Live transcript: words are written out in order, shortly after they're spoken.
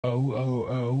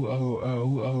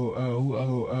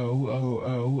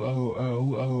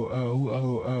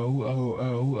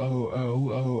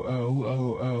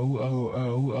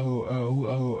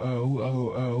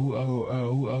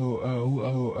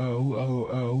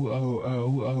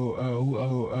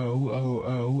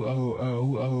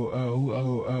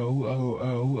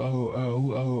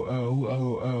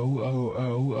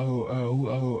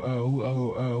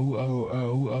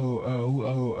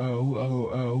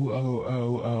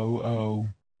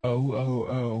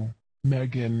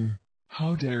Meaghan,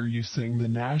 how dare you sing the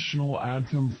national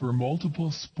anthem for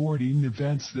multiple sporting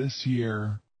events this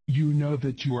year? You know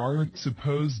that you aren't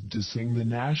supposed to sing the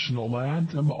national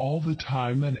anthem all the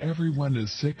time and everyone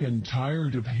is sick and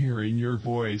tired of hearing your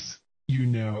voice. You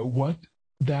know what?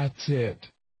 That's it.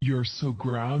 You're so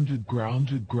grounded,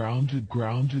 grounded, grounded,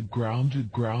 grounded,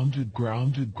 grounded, grounded,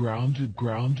 grounded, grounded, grounded,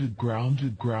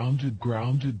 grounded, grounded,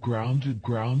 grounded, grounded,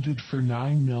 grounded for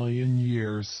 9 million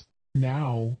years.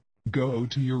 Now, go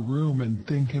to your room and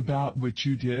think about what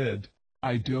you did.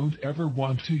 I don't ever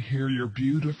want to hear your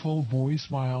beautiful voice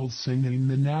while singing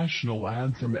the national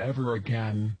anthem ever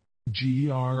again.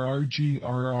 GRR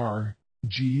GRR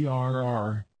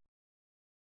GRR